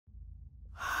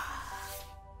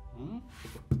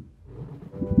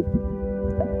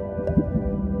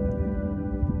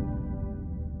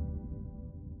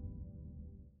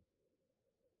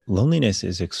Loneliness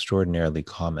is extraordinarily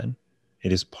common.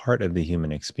 It is part of the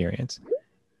human experience.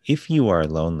 If you are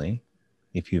lonely,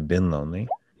 if you've been lonely,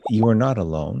 you are not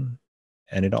alone.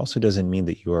 And it also doesn't mean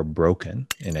that you are broken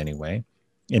in any way.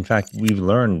 In fact, we've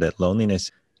learned that loneliness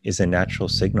is a natural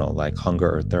signal like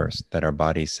hunger or thirst that our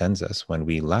body sends us when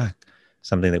we lack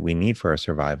something that we need for our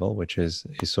survival, which is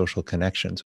social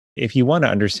connections. If you want to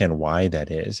understand why that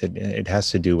is, it has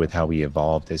to do with how we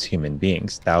evolved as human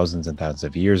beings thousands and thousands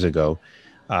of years ago,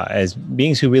 as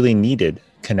beings who really needed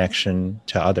connection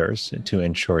to others to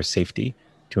ensure safety,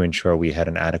 to ensure we had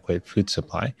an adequate food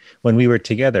supply. When we were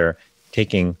together,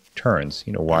 taking turns,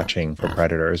 watching for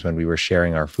predators, when we were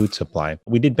sharing our food supply,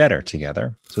 we did better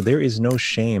together. So there is no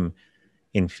shame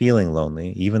in feeling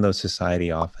lonely, even though society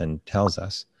often tells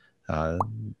us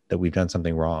that we've done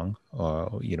something wrong,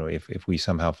 or if we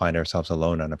somehow find ourselves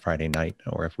alone on a Friday night,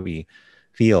 or if we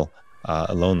feel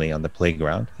lonely on the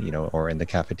playground, or in the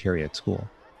cafeteria at school.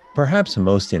 Perhaps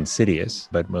most insidious,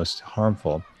 but most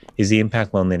harmful, is the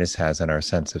impact loneliness has on our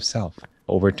sense of self.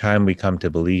 Over time, we come to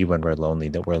believe when we're lonely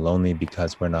that we're lonely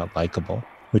because we're not likable,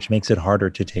 which makes it harder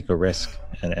to take a risk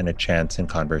and a chance in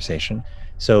conversation.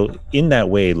 So, in that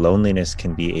way, loneliness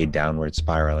can be a downward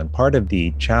spiral. And part of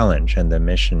the challenge and the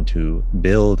mission to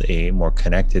build a more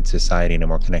connected society and a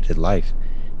more connected life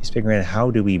is figuring out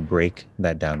how do we break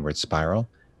that downward spiral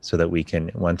so that we can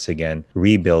once again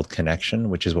rebuild connection,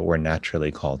 which is what we're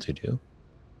naturally called to do.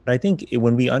 But I think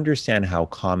when we understand how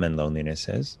common loneliness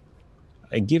is,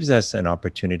 it gives us an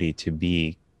opportunity to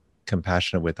be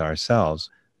compassionate with ourselves,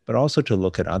 but also to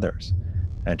look at others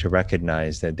and to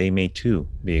recognize that they may too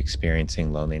be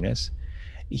experiencing loneliness.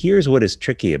 Here's what is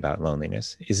tricky about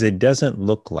loneliness is it doesn't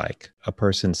look like a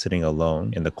person sitting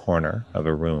alone in the corner of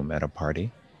a room at a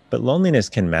party, but loneliness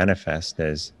can manifest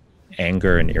as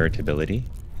anger and irritability.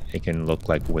 It can look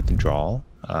like withdrawal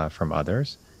from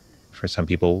others. For some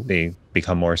people, they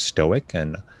become more stoic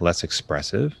and less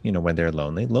expressive, when they're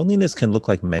lonely. Loneliness can look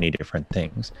like many different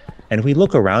things. And if we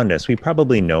look around us, we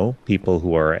probably know people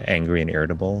who are angry and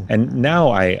irritable. And now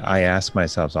I ask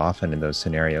myself often in those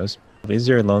scenarios, is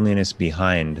there loneliness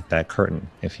behind that curtain,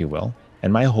 if you will?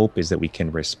 And my hope is that we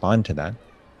can respond to that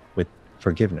with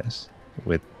forgiveness,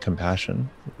 with compassion,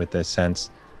 with a sense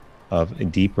of a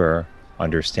deeper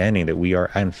understanding that we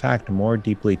are, in fact, more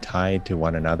deeply tied to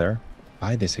one another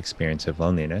by this experience of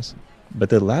loneliness. But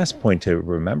the last point to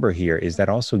remember here is that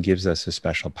also gives us a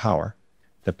special power,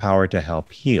 the power to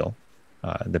help heal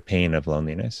the pain of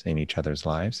loneliness in each other's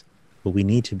lives. What we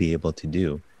need to be able to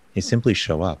do is simply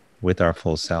show up with our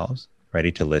full selves,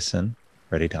 ready to listen,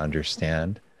 ready to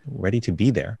understand, ready to be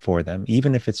there for them,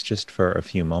 even if it's just for a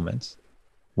few moments.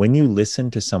 When you listen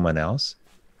to someone else,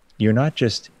 you're not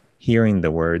just hearing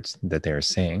the words that they're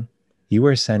saying, you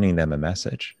are sending them a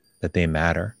message that they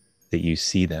matter, that you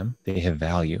see them, they have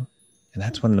value. And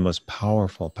that's one of the most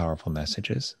powerful, powerful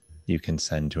messages you can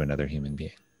send to another human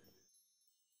being.